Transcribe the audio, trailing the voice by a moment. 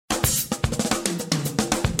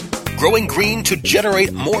growing green to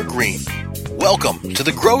generate more green. Welcome to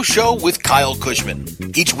The Grow Show with Kyle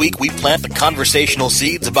Kushman. Each week we plant the conversational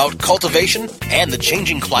seeds about cultivation and the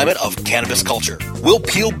changing climate of cannabis culture. We'll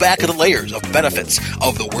peel back the layers of benefits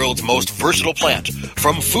of the world's most versatile plant,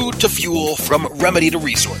 from food to fuel, from remedy to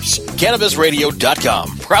resource.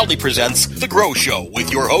 CannabisRadio.com proudly presents The Grow Show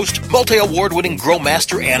with your host, multi-award-winning grow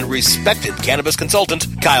master and respected cannabis consultant,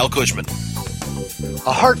 Kyle Kushman.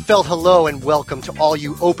 A heartfelt hello and welcome to all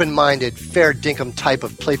you open-minded, fair dinkum type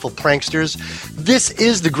of playful pranksters. This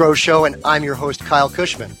is The Grow Show, and I'm your host, Kyle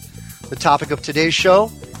Kushman. The topic of today's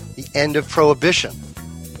show, the end of prohibition.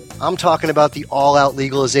 I'm talking about the all-out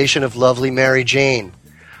legalization of lovely Mary Jane.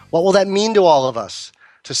 What will that mean to all of us?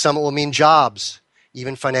 To some it will mean jobs,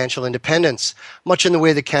 even financial independence, much in the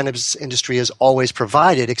way the cannabis industry has always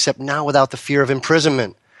provided, except now without the fear of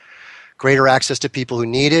imprisonment. Greater access to people who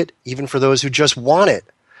need it, even for those who just want it.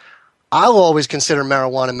 I'll always consider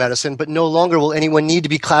marijuana medicine, but no longer will anyone need to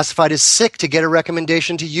be classified as sick to get a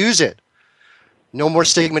recommendation to use it. No more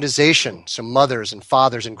stigmatization, so mothers and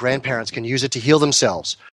fathers and grandparents can use it to heal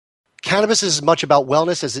themselves. Cannabis is as much about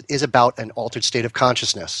wellness as it is about an altered state of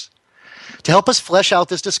consciousness. To help us flesh out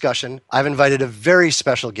this discussion, I've invited a very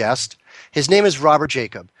special guest. His name is Robert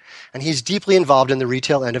Jacob, and he's deeply involved in the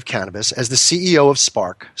retail end of cannabis as the CEO of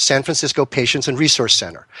SPARC, San Francisco Patients and Resource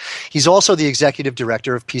Center. He's also the executive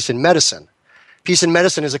director of Peace in Medicine. Peace in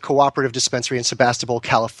Medicine is a cooperative dispensary in Sebastopol,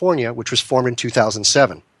 California, which was formed in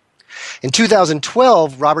 2007. In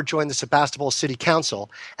 2012, Robert joined the Sebastopol City Council,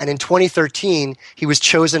 and in 2013, he was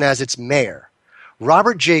chosen as its mayor.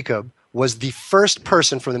 Robert Jacob was the first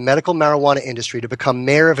person from the medical marijuana industry to become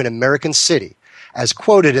mayor of an American city, as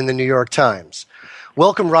quoted in the New York Times.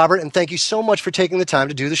 Welcome, Robert, and thank you so much for taking the time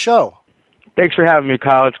to do the show. Thanks for having me,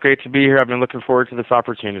 Kyle. It's great to be here. I've been looking forward to this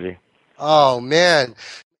opportunity. Oh, man.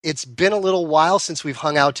 It's been a little while since we've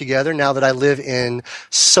hung out together now that I live in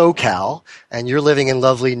SoCal and you're living in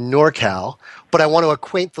lovely NorCal. But I want to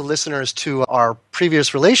acquaint the listeners to our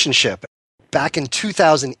previous relationship. Back in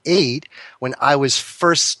 2008, when I was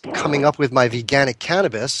first coming up with my veganic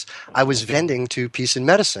cannabis, I was vending to Peace in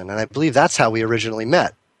Medicine, and I believe that's how we originally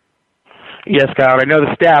met. Yes, Kyle. I know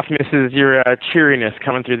the staff misses your cheeriness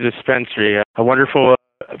coming through the dispensary. A wonderful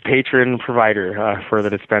patron provider for the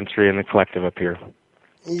dispensary and the collective up here.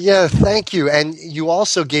 Yeah, thank you. And you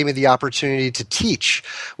also gave me the opportunity to teach,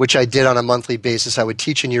 which I did on a monthly basis. I would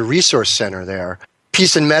teach in your resource center there.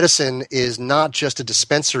 Peace in Medicine is not just a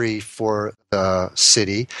dispensary for the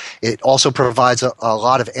city. It also provides a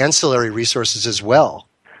lot of ancillary resources as well.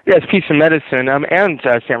 Yes, Peace in Medicine and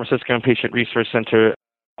San Francisco Patient Resource Center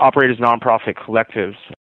operate as nonprofit collectives,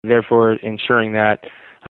 therefore ensuring that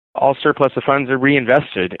all surplus of funds are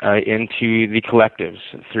reinvested into the collectives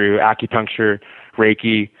through acupuncture,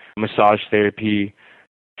 Reiki, massage therapy,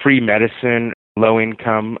 free medicine,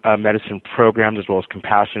 low-income medicine programs, as well as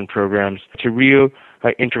compassion programs. It's a real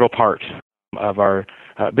integral part of our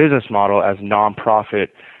business model as nonprofit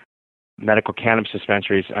medical cannabis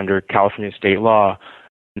dispensaries under California state law,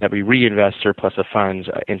 that we reinvest surplus of funds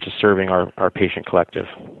into serving our patient collective.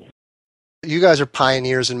 You guys are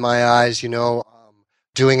pioneers in my eyes,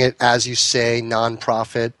 doing it, as you say,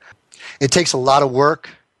 nonprofit. It takes a lot of work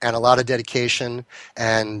and a lot of dedication,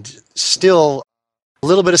 and still a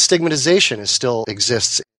little bit of stigmatization still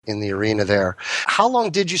exists in the arena there. How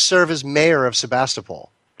long did you serve as mayor of Sebastopol?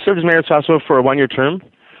 Served as mayor of Sebastopol for a one-year term.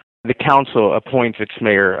 The council appoints its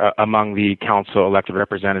mayor among the council elected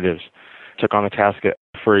representatives. Took on the task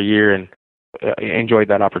for a year and enjoyed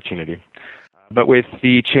that opportunity. But with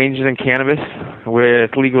the changes in cannabis,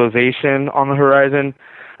 with legalization on the horizon,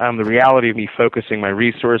 the reality of me focusing my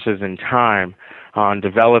resources and time on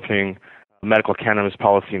developing medical cannabis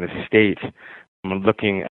policy in the state,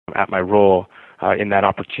 looking at my role in that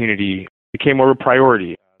opportunity became more of a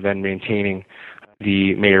priority than maintaining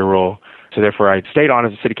the mayor role. So therefore I stayed on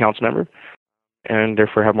as a city council member and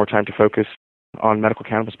therefore have more time to focus on medical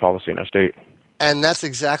cannabis policy in our state. And that's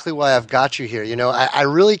exactly why I've got you here. I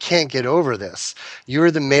really can't get over this. You're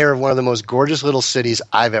the mayor of one of the most gorgeous little cities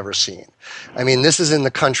I've ever seen. I mean, this is in the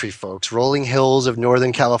country, folks. Rolling hills of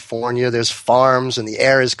Northern California. There's farms and the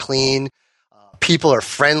air is clean. People are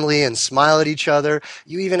friendly and smile at each other.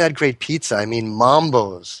 You even had great pizza. I mean,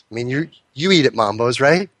 Mambo's. I mean, you eat at Mambo's,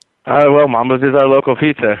 right? Well, Mambo's is our local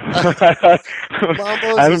pizza. I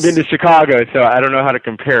haven't been to Chicago, so I don't know how to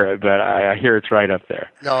compare it, but I hear it's right up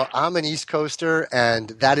there. No, I'm an East Coaster, and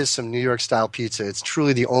that is some New York-style pizza. It's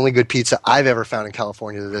truly the only good pizza I've ever found in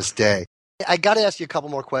California to this day. I got to ask you a couple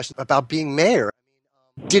more questions about being mayor.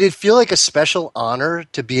 Did it feel like a special honor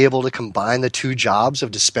to be able to combine the two jobs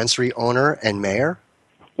of dispensary owner and mayor?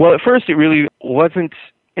 Well, at first it really wasn't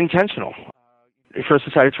intentional. First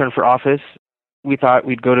decided to run for office. We thought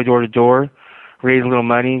we'd go door to door, raise a little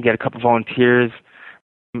money, get a couple volunteers,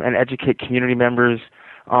 and educate community members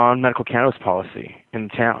on medical cannabis policy in the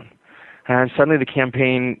town. And suddenly the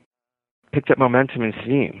campaign picked up momentum and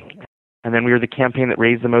steam. And then we were the campaign that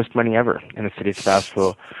raised the most money ever in the city of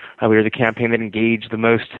Sebastopol. We were the campaign that engaged the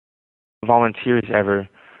most volunteers ever,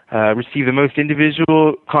 received the most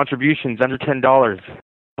individual contributions under $10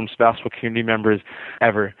 from Sebastopol community members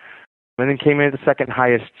ever, and then came in at the second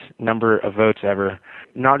highest number of votes ever.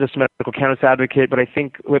 Not just a medical cannabis advocate, but I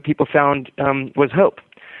think what people found was hope,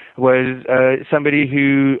 was somebody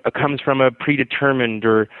who comes from a predetermined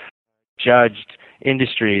or judged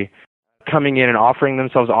industry coming in and offering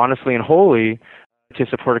themselves honestly and wholly to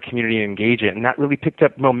support a community and engage it. And that really picked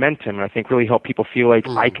up momentum, and I think really helped people feel like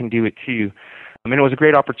I can do it too. And it was a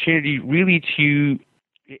great opportunity really to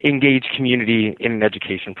engage community in an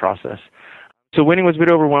education process. So winning was a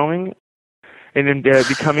bit overwhelming. And then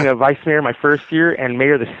becoming a vice mayor my first year and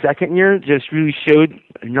mayor the second year just really showed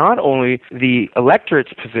not only the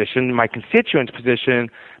electorate's position, my constituents' position,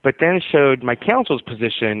 but then showed my council's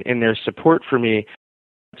position in their support for me.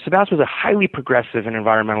 Sebastopol was a highly progressive and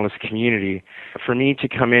environmentalist community. For me to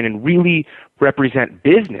come in and really represent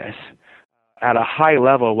business at a high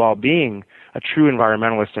level while being a true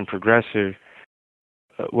environmentalist and progressive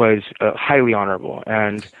was highly honorable.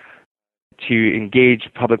 And to engage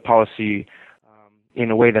public policy in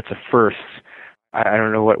a way that's a first, I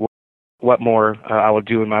don't know what more I will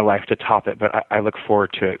do in my life to top it, but I look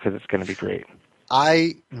forward to it because it's going to be great.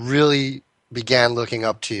 I really began looking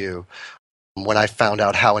up to you when I found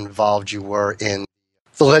out how involved you were in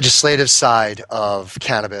the legislative side of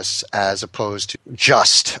cannabis as opposed to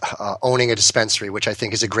just owning a dispensary, which I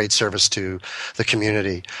think is a great service to the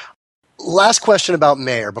community. Last question about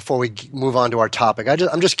mayor before we move on to our topic.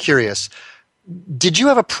 I'm just curious, did you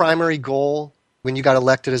have a primary goal when you got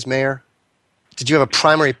elected as mayor? Did you have a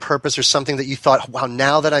primary purpose or something that you thought, wow,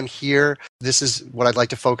 now that I'm here, this is what I'd like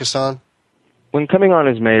to focus on? When coming on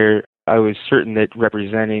as mayor, I was certain that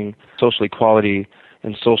representing social equality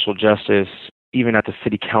and social justice, even at the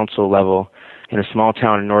city council level in a small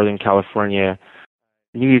town in Northern California,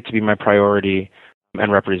 needed to be my priority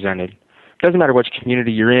and represented. It doesn't matter which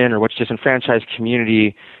community you're in or which disenfranchised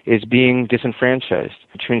community is being disenfranchised.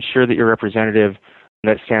 To ensure that you're representative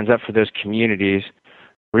that stands up for those communities,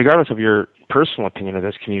 regardless of your personal opinion of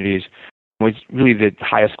those communities, was really the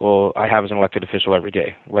highest goal I have as an elected official every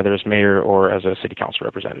day, whether as mayor or as a city council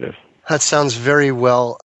representative. That sounds very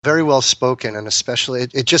well spoken, and especially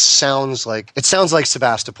it just sounds like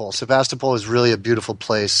Sebastopol. Sebastopol is really a beautiful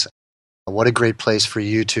place. What a great place for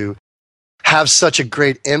you to have such a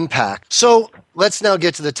great impact. So let's now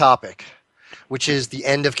get to the topic, which is the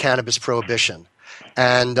end of cannabis prohibition.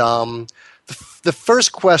 And the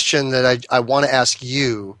first question that I want to ask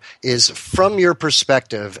you is, from your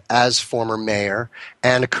perspective as former mayor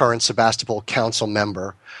and a current Sebastopol council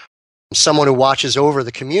member, someone who watches over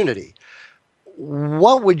the community,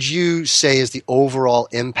 what would you say is the overall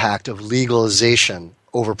impact of legalization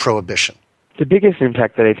over prohibition? The biggest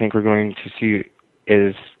impact that I think we're going to see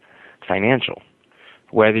is financial.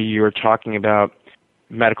 Whether you're talking about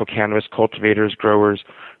medical cannabis cultivators, growers,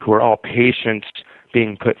 who are all patients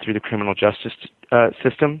being put through the criminal justice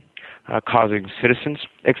system, causing citizens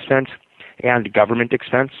expense and government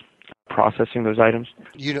expense processing those items.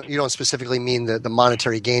 You don't specifically mean the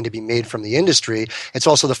monetary gain to be made from the industry. It's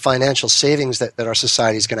also the financial savings that our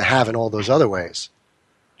society is going to have in all those other ways.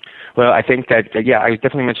 Well, I think that, I was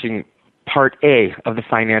definitely mentioning part A of the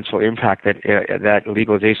financial impact that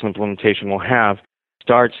legalization implementation will have.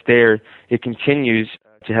 Starts there. It continues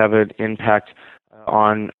to have an impact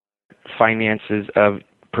on finances of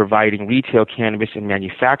providing retail cannabis and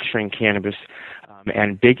manufacturing cannabis,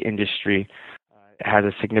 and big industry has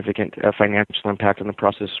a significant financial impact on the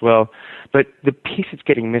process as well. But the piece that's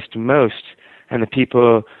getting missed most, and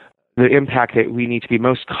the impact that we need to be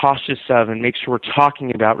most cautious of and make sure we're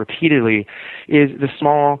talking about repeatedly, is the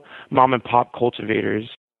small mom and pop cultivators,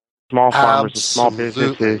 small farmers, the small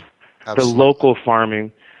businesses, the local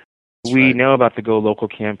farming. We know about the Go Local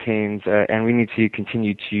campaigns, and we need to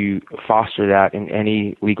continue to foster that in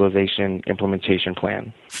any legalization implementation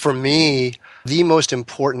plan. For me, the most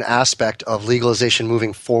important aspect of legalization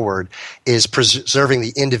moving forward is preserving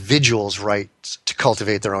the individual's right to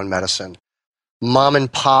cultivate their own medicine. Mom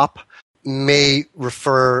and pop may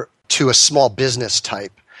refer to a small business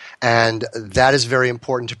type, and that is very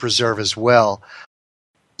important to preserve as well,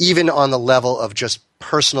 even on the level of just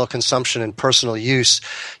personal consumption and personal use.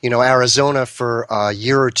 Arizona for a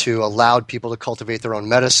year or two allowed people to cultivate their own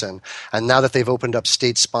medicine. And now that they've opened up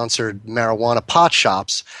state-sponsored marijuana pot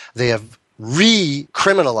shops, they have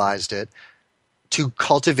recriminalized it to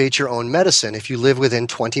cultivate your own medicine if you live within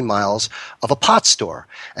 20 miles of a pot store.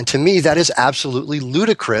 And to me, that is absolutely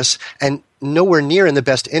ludicrous and nowhere near in the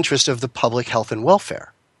best interest of the public health and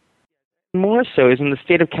welfare. More so is in the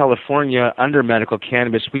state of California, under medical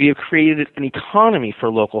cannabis, we have created an economy for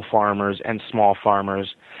local farmers and small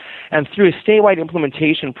farmers. And through a statewide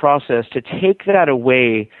implementation process to take that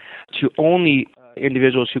away to only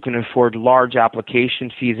individuals who can afford large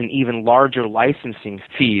application fees and even larger licensing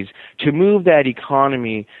fees, to move that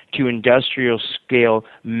economy to industrial scale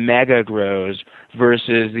mega grows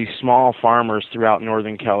versus these small farmers throughout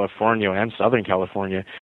Northern California and Southern California,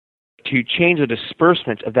 to change the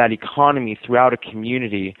disbursement of that economy throughout a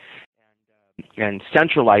community and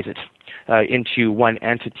centralize it into one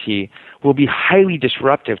entity will be highly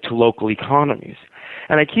disruptive to local economies.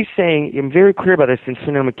 And I keep saying, I'm very clear about this in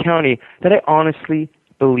Sonoma County, that I honestly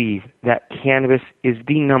believe that cannabis is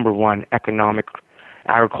the number one economic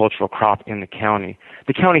agricultural crop in the county.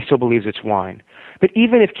 The county still believes it's wine. But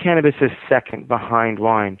even if cannabis is second behind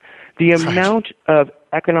wine, the amount of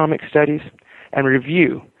economic studies and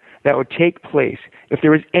review that would take place if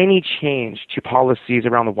there was any change to policies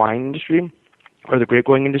around the wine industry or the grape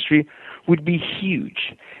growing industry would be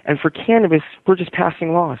huge. And for cannabis, we're just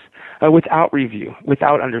passing laws without review,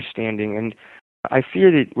 without understanding. And I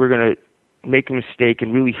fear that we're going to make a mistake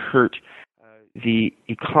and really hurt the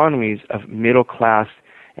economies of middle class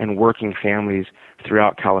and working families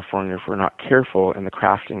throughout California if we're not careful in the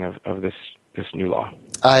crafting of this new law.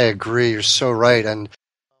 I agree. You're so right. And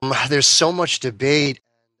there's so much debate.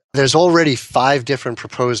 There's already 5 different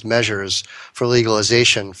proposed measures for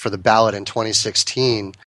legalization for the ballot in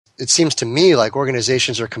 2016. It seems to me like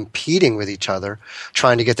organizations are competing with each other,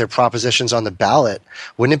 trying to get their propositions on the ballot.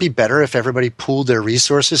 Wouldn't it be better if everybody pooled their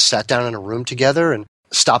resources, sat down in a room together, and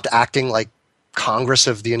stopped acting like Congress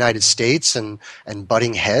of the United States and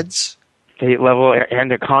butting heads? State level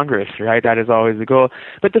and at Congress, right? That is always the goal.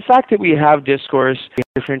 But the fact that we have discourse,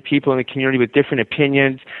 different people in the community with different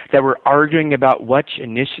opinions, that we're arguing about which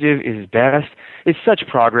initiative is best, is such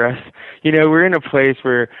progress. We're in a place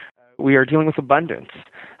where we are dealing with abundance.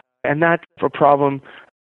 And that's a problem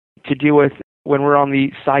to deal with when we're on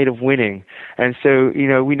the side of winning. And so,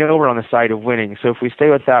 we know we're on the side of winning. So if we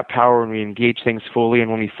stay with that power and we engage things fully,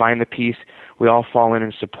 and when we find the peace, we all fall in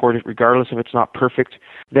and support it, regardless if it's not perfect,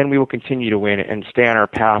 then we will continue to win and stay on our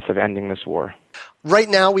path of ending this war. Right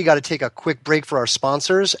now, we got to take a quick break for our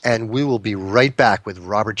sponsors, and we will be right back with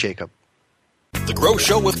Robert Jacob. The Grow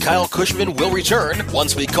Show with Kyle Kushman will return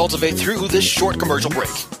once we cultivate through this short commercial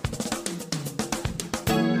break.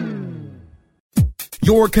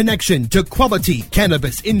 Your connection to quality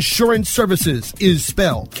cannabis insurance services is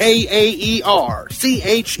spelled Kaercher.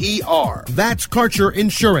 That's Karcher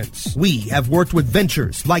Insurance. We have worked with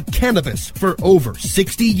ventures like cannabis for over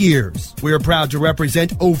 60 years. We're proud to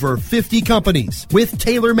represent over 50 companies with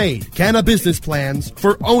tailor-made cannabis plans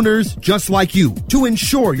for owners just like you to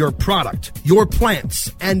insure your product, your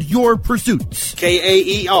plants, and your pursuits.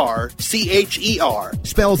 Kaercher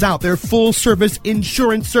spells out their full-service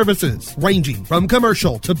insurance services ranging from commercial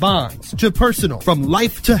to bonds, to personal, from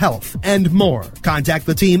life to health, and more. Contact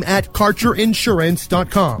the team at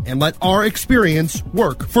KarcherInsurance.com and let our experience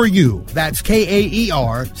work for you. That's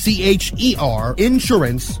Kaercher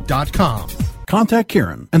Insurance.com. Contact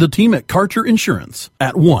Karen and the team at Karcher Insurance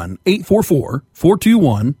at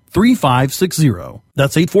 1-844-421-3560.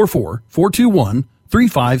 That's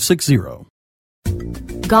 844-421-3560.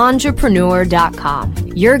 Ganjapreneur.com,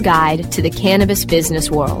 your guide to the cannabis business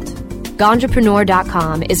world.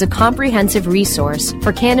 Ganjapreneur.com is a comprehensive resource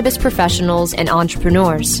for cannabis professionals and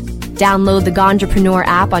entrepreneurs. Download the Ganjapreneur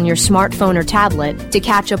app on your smartphone or tablet to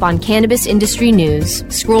catch up on cannabis industry news,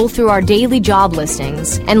 scroll through our daily job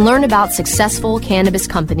listings, and learn about successful cannabis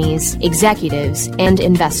companies, executives, and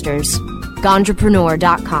investors.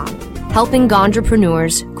 Ganjapreneur.com, helping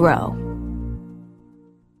Ganjapreneurs grow.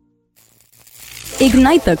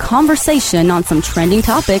 Ignite the conversation on some trending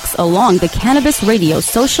topics along the Cannabis Radio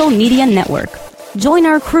social media network. Join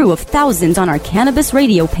our crew of thousands on our Cannabis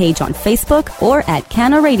Radio page on Facebook or at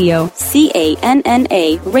Canna Radio,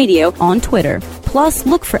 CANNA Radio on Twitter. Plus,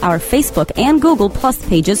 look for our Facebook and Google Plus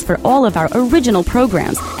pages for all of our original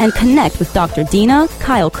programs and connect with Dr. Dina,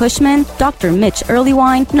 Kyle Kushman, Dr. Mitch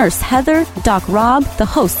Earlywine, Nurse Heather, Doc Rob, the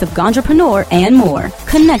hosts of Ganjapreneur, and more.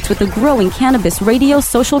 Connect with the growing Cannabis Radio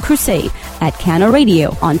social crusade at Canna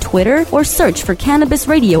Radio on Twitter or search for Cannabis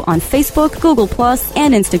Radio on Facebook, Google Plus,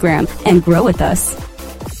 and Instagram and grow with us.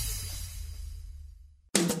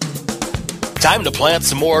 Time to plant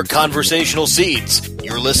some more conversational seeds.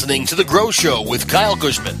 You're listening to The Grow Show with Kyle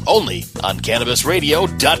Kushman, only on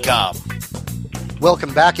CannabisRadio.com.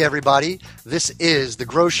 Welcome back, everybody. This is The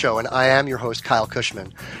Grow Show, and I am your host, Kyle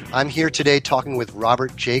Kushman. I'm here today talking with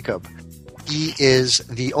Robert Jacob. He is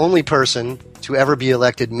the only person to ever be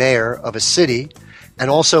elected mayor of a city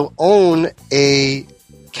and also own a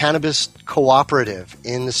cannabis cooperative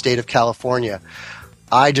in the state of California.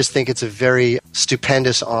 I just think it's a very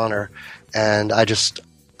stupendous honor, and I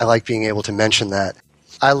like being able to mention that.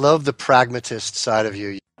 I love the pragmatist side of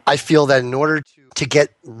you. I feel that in order to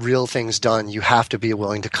get real things done, you have to be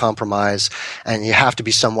willing to compromise, and you have to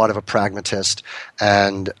be somewhat of a pragmatist,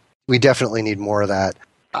 and we definitely need more of that.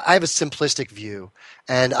 I have a simplistic view,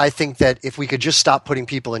 and I think that if we could just stop putting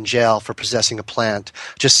people in jail for possessing a plant,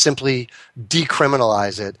 just simply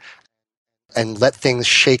decriminalize it and let things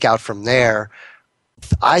shake out from there,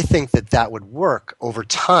 I think that that would work over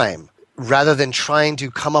time, rather than trying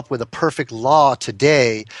to come up with a perfect law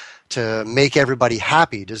today to make everybody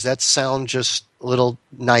happy. Does that sound just a little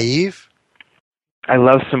naive? I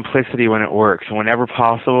love simplicity when it works. Whenever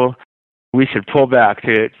possible, we should pull back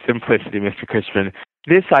to simplicity, Mr. Kushman.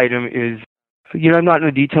 This item is, I'm not in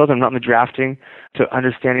the details, I'm not in the drafting, so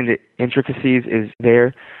understanding the intricacies is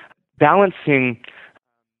there. Balancing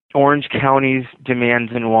Orange County's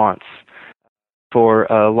demands and wants for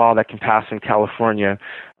a law that can pass in California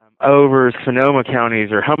over Sonoma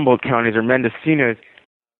counties or Humboldt counties or Mendocinos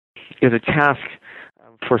is a task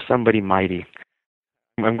for somebody mighty.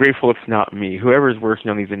 I'm grateful it's not me. Whoever is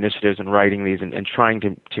working on these initiatives and writing these and trying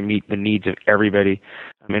to meet the needs of everybody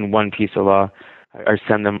in one piece of law, I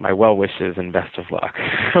send them my well wishes and best of luck.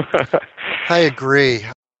 I agree.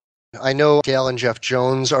 I know Gail and Jeff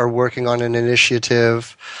Jones are working on an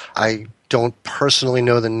initiative. I don't personally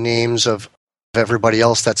know the names of everybody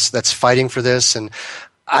else that's fighting for this, and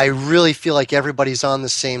I really feel like everybody's on the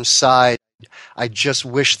same side. I just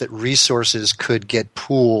wish that resources could get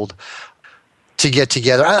pooled to get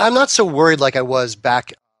together. I'm not so worried like I was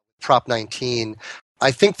back Prop 19.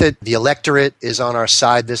 I think that the electorate is on our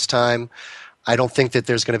side this time. I don't think that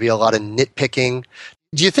there's going to be a lot of nitpicking.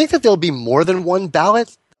 Do you think that there'll be more than one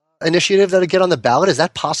ballot initiative that'll get on the ballot? Is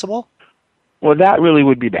that possible? Well, that really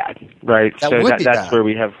would be bad, right? That's bad. Where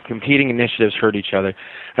we have competing initiatives hurt each other.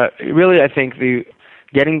 Really, I think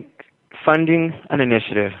getting funding an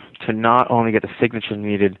initiative to not only get the signatures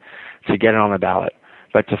needed to get it on the ballot,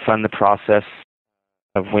 but to fund the process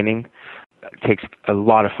of winning takes a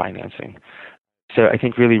lot of financing. So I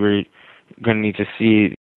think really we're going to need to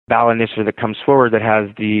see ballot initiative that comes forward that has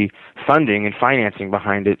the funding and financing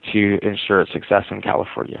behind it to ensure its success in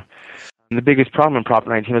California. And the biggest problem in Prop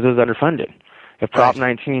 19 is it was underfunded. If Prop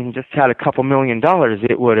 19 just had a couple $1 million,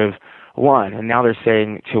 it would have won. And now they're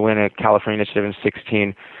saying to win a California initiative in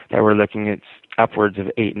 16 that we're looking at upwards of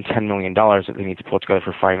 $8 and $10 million that they need to pull together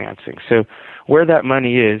for financing. So where that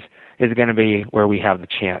money is going to be where we have the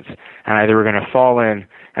chance. And either we're going to fall in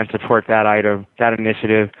and support that item, that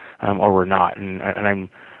initiative, or we're not. And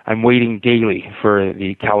I'm waiting daily for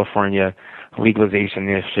the California legalization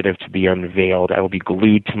initiative to be unveiled. I will be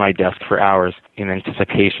glued to my desk for hours in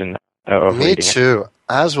anticipation of Me too.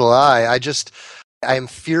 As will I. I am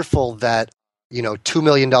fearful that $2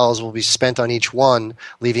 million will be spent on each one,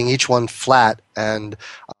 leaving each one flat, and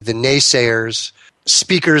the naysayers,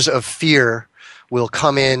 speakers of fear, will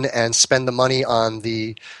come in and spend the money on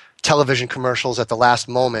the television commercials at the last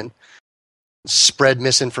moment, spread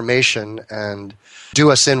misinformation, and do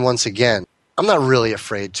us in once again. I'm not really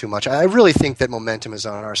afraid too much. I really think that momentum is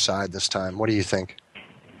on our side this time. What do you think?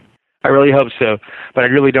 I really hope so, but I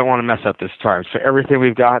really don't want to mess up this time. So everything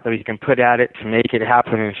we've got that we can put at it to make it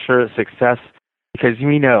happen and ensure its success, because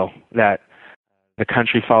we know that the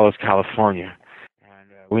country follows California, and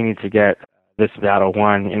we need to get this battle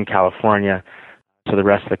won in California so the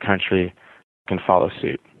rest of the country can follow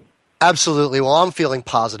suit. Absolutely. Well, I'm feeling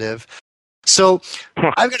positive. So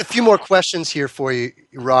I've got a few more questions here for you,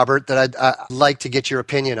 Robert, that I'd like to get your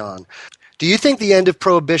opinion on. Do you think the end of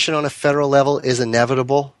prohibition on a federal level is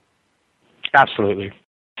inevitable? Absolutely.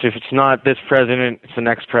 So if it's not this president, it's the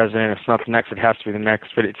next president. If it's not the next, it has to be the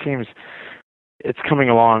next. But it seems it's coming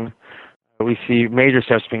along. We see major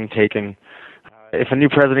steps being taken. If a new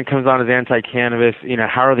president comes on as anti-cannabis,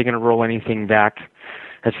 how are they going to roll anything back?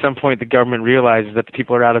 At some point, the government realizes that the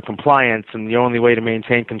people are out of compliance, and the only way to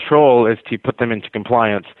maintain control is to put them into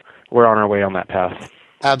compliance. We're on our way on that path.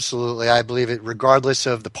 Absolutely. I believe it, regardless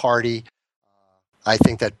of the party. I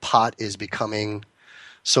think that pot is becoming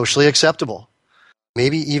socially acceptable,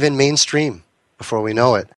 maybe even mainstream before we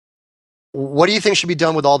know it. What do you think should be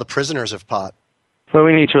done with all the prisoners of pot? Well,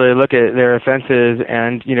 we need to really look at their offenses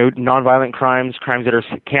and, nonviolent crimes, crimes that are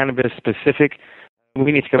cannabis specific.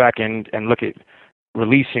 We need to go back and look at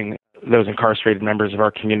releasing those incarcerated members of our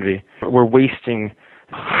community. We're wasting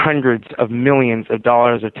hundreds of millions of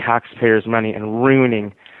dollars of taxpayers' money and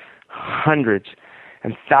ruining hundreds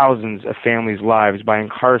and thousands of families' lives by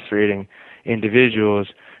incarcerating individuals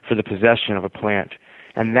for the possession of a plant.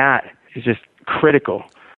 And that is just critical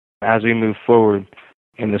as we move forward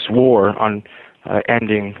in this war on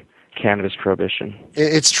ending cannabis prohibition.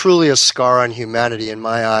 It's truly a scar on humanity in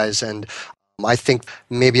my eyes, and I think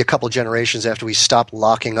maybe a couple generations after we stop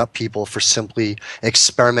locking up people for simply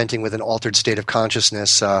experimenting with an altered state of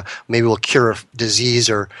consciousness, maybe we'll cure a disease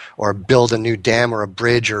or build a new dam or a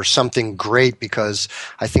bridge or something great, because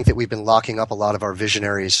I think that we've been locking up a lot of our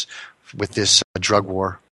visionaries with this drug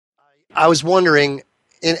war. I was wondering,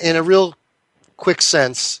 in a real quick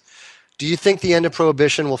sense, do you think the end of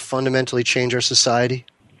prohibition will fundamentally change our society?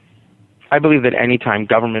 I believe that any time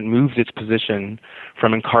government moves its position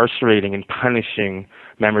from incarcerating and punishing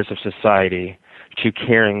members of society to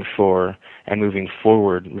caring for and moving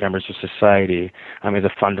forward members of society is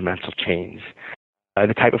a fundamental change.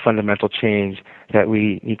 The type of fundamental change that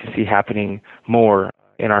we need to see happening more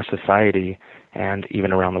in our society and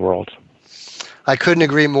even around the world. I couldn't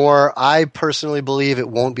agree more. I personally believe it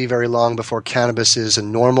won't be very long before cannabis is a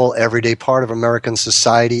normal, everyday part of American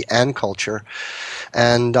society and culture.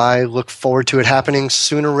 And I look forward to it happening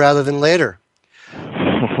sooner rather than later.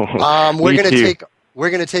 We're going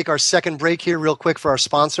to take our second break here real quick for our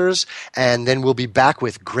sponsors, and then we'll be back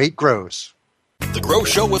with Great Grows. The Grow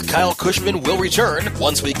Show with Kyle Kushman will return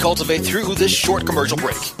once we cultivate through this short commercial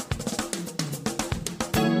break.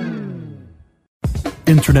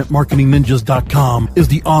 InternetMarketingNinjas.com is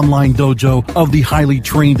the online dojo of the highly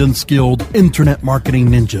trained and skilled Internet Marketing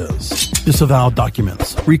Ninjas. Disavow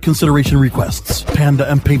documents, reconsideration requests,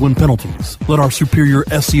 panda and penguin penalties. Let our superior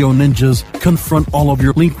SEO ninjas confront all of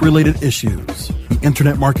your link-related issues. The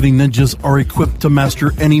Internet Marketing Ninjas are equipped to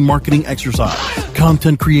master any marketing exercise,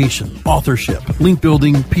 content creation, authorship, link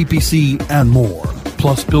building, PPC, and more.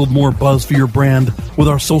 Plus, build more buzz for your brand with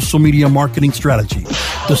our social media marketing strategy.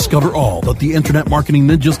 Discover all that the Internet Marketing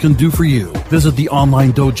Ninjas can do for you. Visit the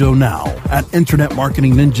online dojo now at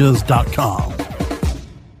InternetMarketingNinjas.com.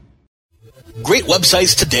 Great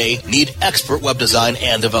websites today need expert web design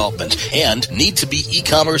and development and need to be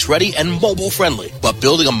e-commerce ready and mobile friendly. But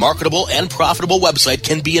building a marketable and profitable website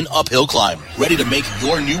can be an uphill climb. Ready to make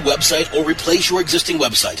your new website or replace your existing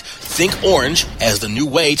website? Think Orange as the new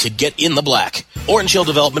way to get in the black. Orange Hill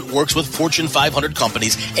Development works with Fortune 500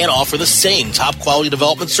 companies and offer the same top quality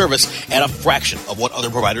development service at a fraction of what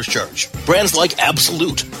other providers charge. Brands like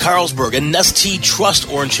Absolute, Carlsberg, and Nestea trust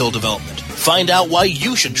Orange Hill Development. Find out why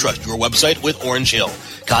you should trust your website with Orange Hill.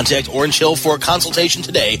 Contact Orange Hill for a consultation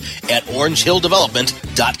today at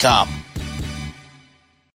orangehilldevelopment.com.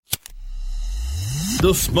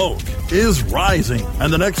 The smoke is rising,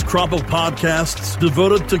 and the next crop of podcasts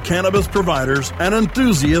devoted to cannabis providers and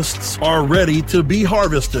enthusiasts are ready to be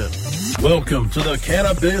harvested. Welcome to the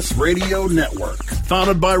Cannabis Radio Network,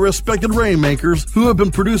 founded by respected rainmakers who have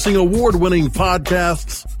been producing award-winning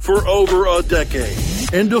podcasts for over a decade.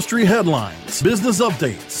 Industry headlines, business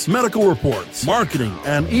updates, medical reports, marketing,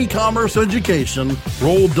 and e-commerce education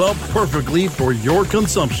rolled up perfectly for your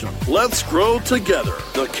consumption. Let's grow together.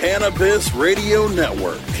 The Cannabis Radio Network.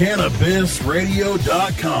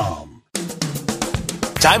 CannabisRadio.com.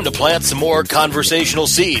 Time to plant some more conversational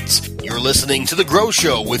seeds. You're listening to The Grow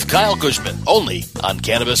Show with Kyle Kushman, only on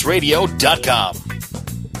CannabisRadio.com.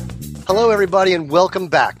 Hello, everybody, and welcome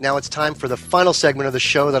back. Now it's time for the final segment of the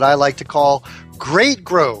show that I like to call Great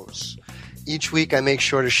Grows. Each week, I make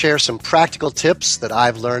sure to share some practical tips that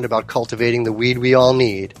I've learned about cultivating the weed we all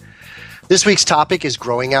need. This week's topic is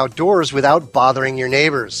growing outdoors without bothering your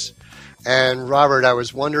neighbors. And Robert, I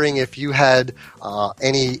was wondering if you had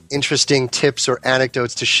any interesting tips or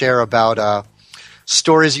anecdotes to share about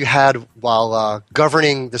stories you had while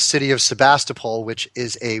governing the city of Sebastopol, which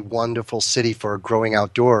is a wonderful city for growing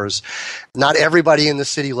outdoors. Not everybody in the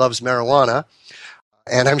city loves marijuana,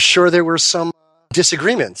 and I'm sure there were some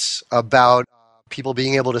disagreements about people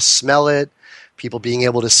being able to smell it, people being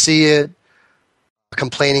able to see it,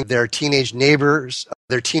 complaining their teenage neighbors,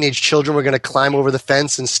 their teenage children were going to climb over the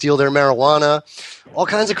fence and steal their marijuana, all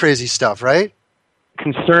kinds of crazy stuff, right?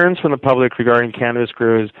 Concerns from the public regarding cannabis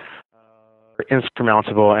grows are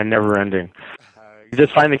insurmountable and never-ending. You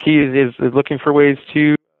just find the key is looking for ways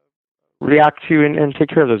to react to and take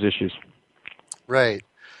care of those issues. Right.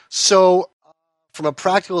 So from a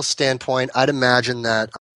practical standpoint, I'd imagine that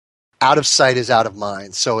out of sight is out of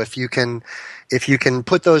mind. So if you can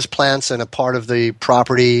put those plants in a part of the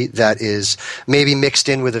property that is maybe mixed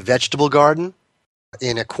in with a vegetable garden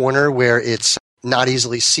in a corner where it's not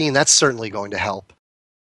easily seen, that's certainly going to help.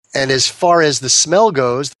 And as far as the smell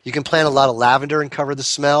goes, you can plant a lot of lavender and cover the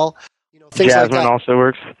smell. Things Jasmine like that. also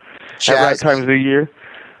works at right times of the year.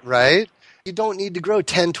 Right? You don't need to grow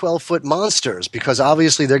 10, 12-foot monsters because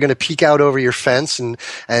obviously they're going to peek out over your fence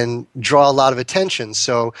and draw a lot of attention.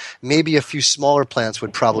 So maybe a few smaller plants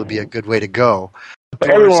would probably be a good way to go. But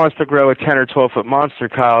everyone wants to grow a 10 or 12-foot monster,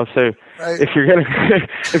 Kyle. So if you're going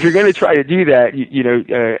to try to do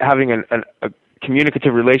that, having a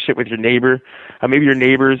communicative relationship with your neighbor, maybe your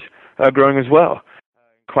neighbors growing as well.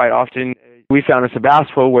 Quite often, we found in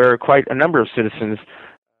Sebastopol where quite a number of citizens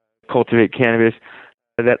cultivate cannabis,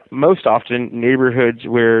 that most often neighborhoods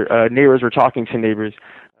where neighbors were talking to neighbors,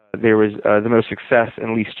 there was the most success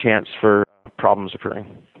and least chance for problems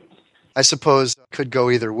occurring. I suppose could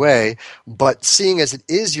go either way, but seeing as it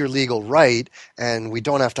is your legal right and we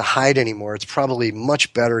don't have to hide anymore, it's probably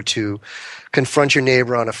much better to confront your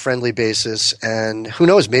neighbor on a friendly basis, and who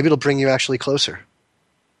knows, maybe it'll bring you actually closer.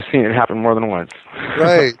 I've seen it happen more than once.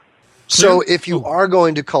 Right. So if you are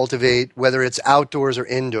going to cultivate, whether it's outdoors or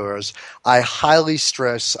indoors, I highly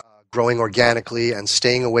stress growing organically and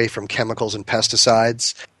staying away from chemicals and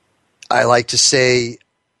pesticides. I like to say,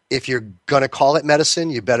 if you're going to call it medicine,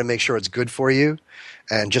 you better make sure it's good for you.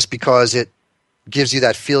 And just because it gives you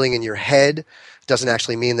that feeling in your head doesn't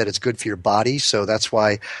actually mean that it's good for your body. So that's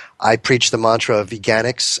why I preach the mantra of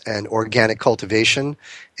veganics and organic cultivation.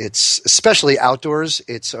 It's especially outdoors.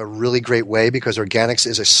 It's a really great way because organics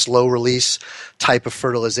is a slow release type of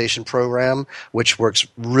fertilization program, which works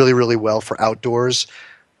really, really well for outdoors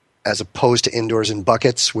as opposed to indoors in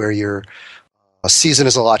buckets where your season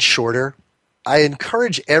is a lot shorter. I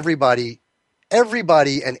encourage everybody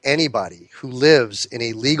and anybody who lives in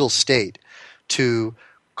a legal state to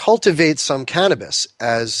cultivate some cannabis,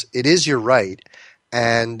 as it is your right,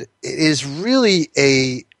 and it is really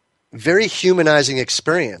a very humanizing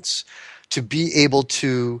experience to be able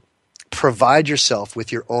to provide yourself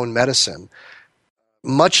with your own medicine.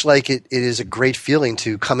 Much like it is a great feeling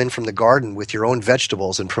to come in from the garden with your own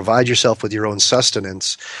vegetables and provide yourself with your own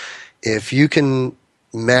sustenance. If you can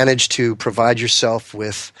manage to provide yourself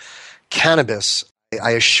with cannabis,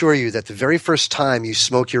 I assure you that the very first time you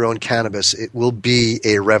smoke your own cannabis, it will be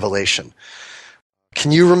a revelation.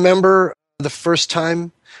 Can you remember the first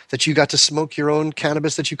time that you got to smoke your own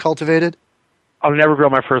cannabis that you cultivated? I'll never grow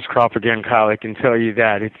my first crop again, Kyle. I can tell you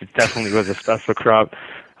that. It definitely was a special crop.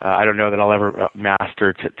 I don't know that I'll ever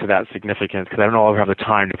master to that significance because I don't know I'll ever have the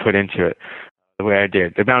time to put into it the way I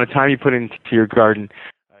did. The amount of time you put into your garden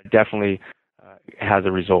definitely has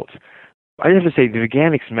a result. I have to say, the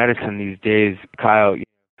veganics medicine these days, Kyle,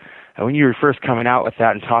 when you were first coming out with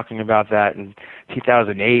that and talking about that in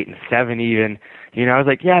 2008 and 2007 even, I was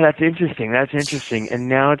like, yeah, that's interesting. And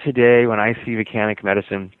now today, when I see veganic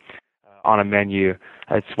medicine on a menu,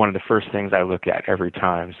 it's one of the first things I look at every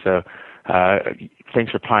time. So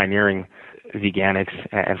thanks for pioneering veganics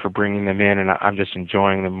and for bringing them in, and I'm just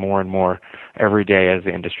enjoying them more and more every day as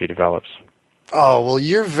the industry develops. Oh, well,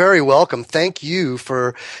 you're very welcome. Thank you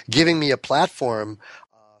for giving me a platform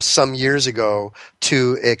some years ago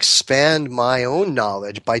to expand my own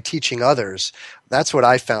knowledge by teaching others. That's what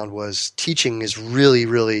I found was teaching is really,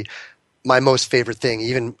 really my most favorite thing,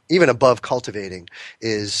 even above cultivating,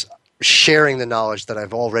 is sharing the knowledge that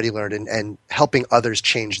I've already learned and helping others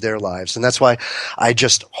change their lives. And that's why I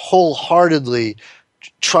just wholeheartedly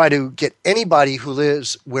try to get anybody who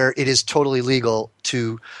lives where it is totally legal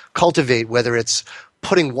to cultivate, whether it's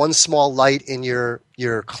putting one small light in your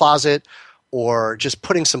closet or just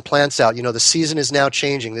putting some plants out. The season is now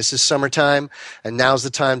changing. This is summertime, and now's the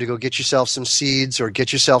time to go get yourself some seeds or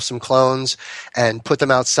get yourself some clones and put them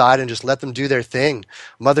outside and just let them do their thing.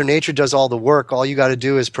 Mother Nature does all the work. All you got to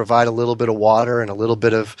do is provide a little bit of water and a little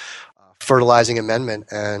bit of fertilizing amendment,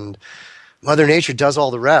 and Mother Nature does all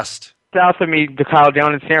the rest. South of me, Kyle,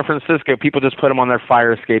 down in San Francisco, people just put them on their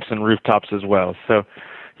fire escapes and rooftops as well. So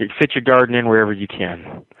you fit your garden in wherever you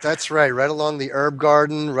can. That's right along the herb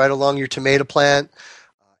garden, right along your tomato plant.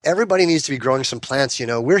 Everybody needs to be growing some plants.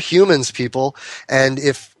 We're humans, people. And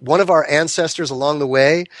if one of our ancestors along the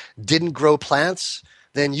way didn't grow plants,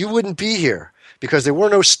 then you wouldn't be here because there were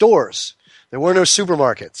no stores. There were no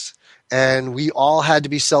supermarkets. And we all had to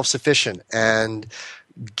be self-sufficient. And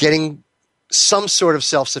getting some sort of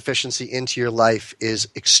self-sufficiency into your life is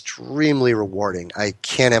extremely rewarding. I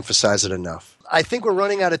can't emphasize it enough. I think we're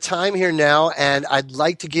running out of time here now, and I'd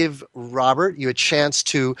like to give Robert you a chance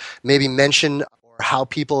to maybe mention or how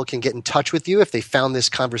people can get in touch with you if they found this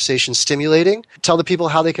conversation stimulating, tell the people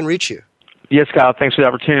how they can reach you. Yes, Kyle. Thanks for the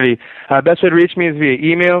opportunity. Best way to reach me is via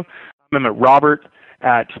email. I'm at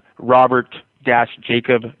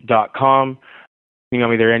robert@jacob.com. You can email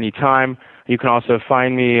me there anytime. You can also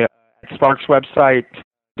find me at Spark's website,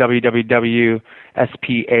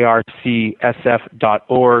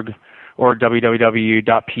 www.sparcsf.org or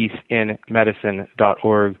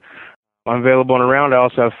www.peaceinmedicine.org. I'm available and around. I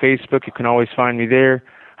also have Facebook. You can always find me there.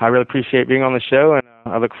 I really appreciate being on the show, and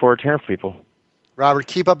I look forward to hearing from people. Robert,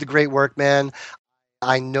 keep up the great work, man.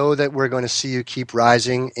 I know that we're going to see you keep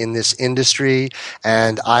rising in this industry,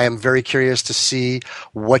 and I am very curious to see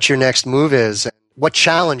what your next move is, what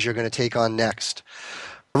challenge you're going to take on next.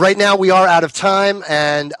 Right now, we are out of time,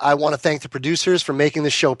 and I want to thank the producers for making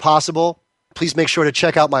this show possible. Please make sure to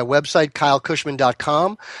check out my website,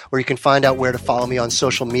 councilmember.com, where you can find out where to follow me on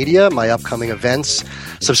social media, my upcoming events,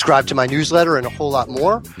 subscribe to my newsletter, and a whole lot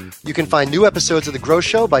more. You can find new episodes of The Grow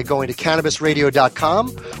Show by going to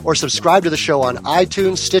cannabisradio.com or subscribe to the show on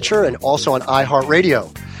iTunes, Stitcher, and also on iHeartRadio.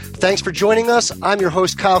 Thanks for joining us. I'm your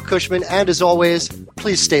host, Kyle Kushman, and as always,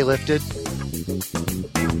 please stay lifted.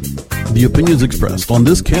 The opinions expressed on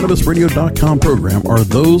this CannabisRadio.com program are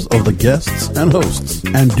those of the guests and hosts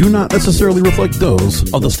and do not necessarily reflect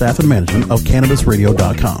those of the staff and management of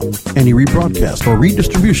CannabisRadio.com. Any rebroadcast or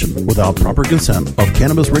redistribution without proper consent of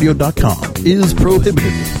CannabisRadio.com is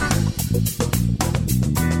prohibited.